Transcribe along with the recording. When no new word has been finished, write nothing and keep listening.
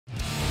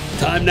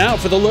Time now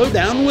for the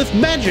lowdown with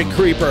Magic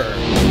Creeper.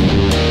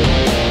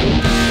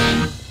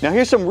 Now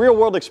here's some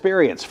real-world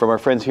experience from our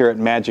friends here at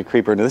Magic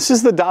Creeper. Now, this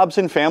is the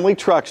Dobson family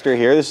truckster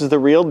here. This is the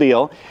real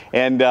deal.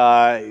 And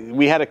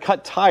we had a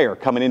cut tire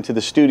coming into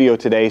the studio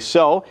today,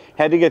 so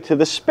had to get to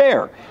the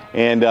spare.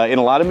 And in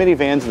a lot of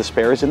minivans, the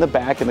spare is in the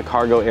back in the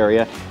cargo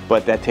area,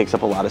 but that takes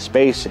up a lot of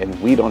space, and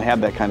we don't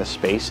have that kind of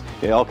space.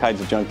 You know, all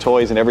kinds of junk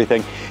toys and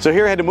everything. So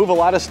here I had to move a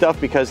lot of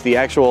stuff because the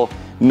actual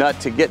nut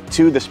to get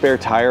to the spare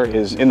tire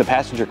is in the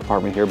passenger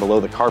compartment here below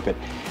the carpet.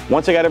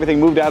 Once I got everything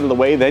moved out of the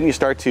way, then you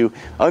start to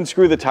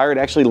unscrew the tire. It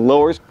actually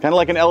lowers, kind of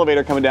like an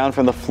elevator coming down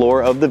from the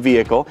floor of the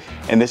vehicle.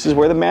 And this is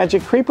where the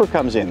Magic Creeper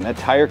comes in. That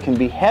tire can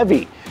be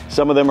heavy.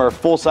 Some of them are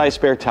full-size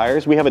spare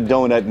tires. We have a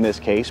donut in this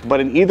case, but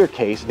in either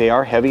case, they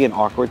are heavy and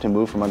awkward to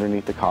move from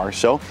underneath the car.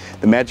 So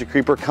the Magic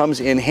Creeper comes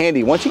in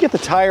handy. Once you get the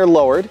tire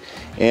lowered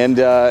and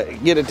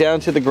get it down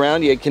to the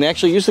ground, you can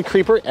actually use the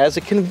Creeper as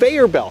a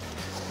conveyor belt.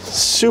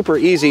 Super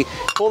easy.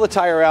 Pull the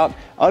tire out,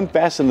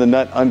 unfasten the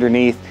nut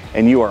underneath,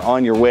 and you are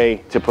on your way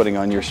to putting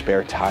on your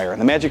spare tire.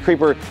 And the Magic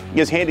Creeper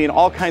is handy in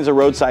all kinds of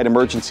roadside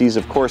emergencies.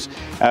 Of course,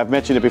 I've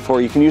mentioned it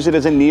before, you can use it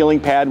as a kneeling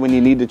pad when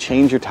you need to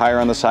change your tire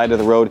on the side of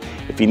the road.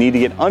 If you need to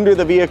get under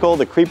the vehicle,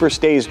 the Creeper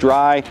stays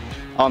dry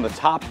on the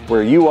top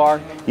where you are.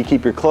 You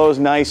keep your clothes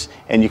nice,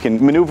 and you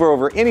can maneuver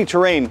over any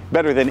terrain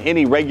better than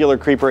any regular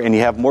Creeper, and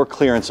you have more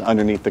clearance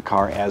underneath the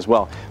car as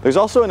well. There's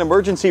also an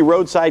emergency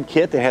roadside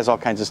kit that has all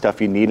kinds of stuff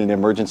you need in an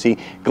emergency.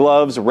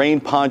 Gloves, rain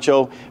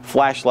poncho,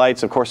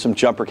 flashlights, of course some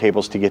jumper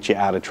cables to get you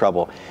out of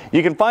trouble.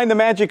 You can find the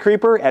Magic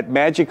Creeper at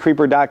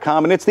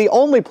magiccreeper.com, and it's the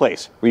only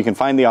place where you can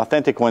find the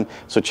authentic one,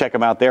 so check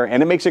them out there.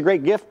 And it makes a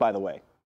great gift, by the way.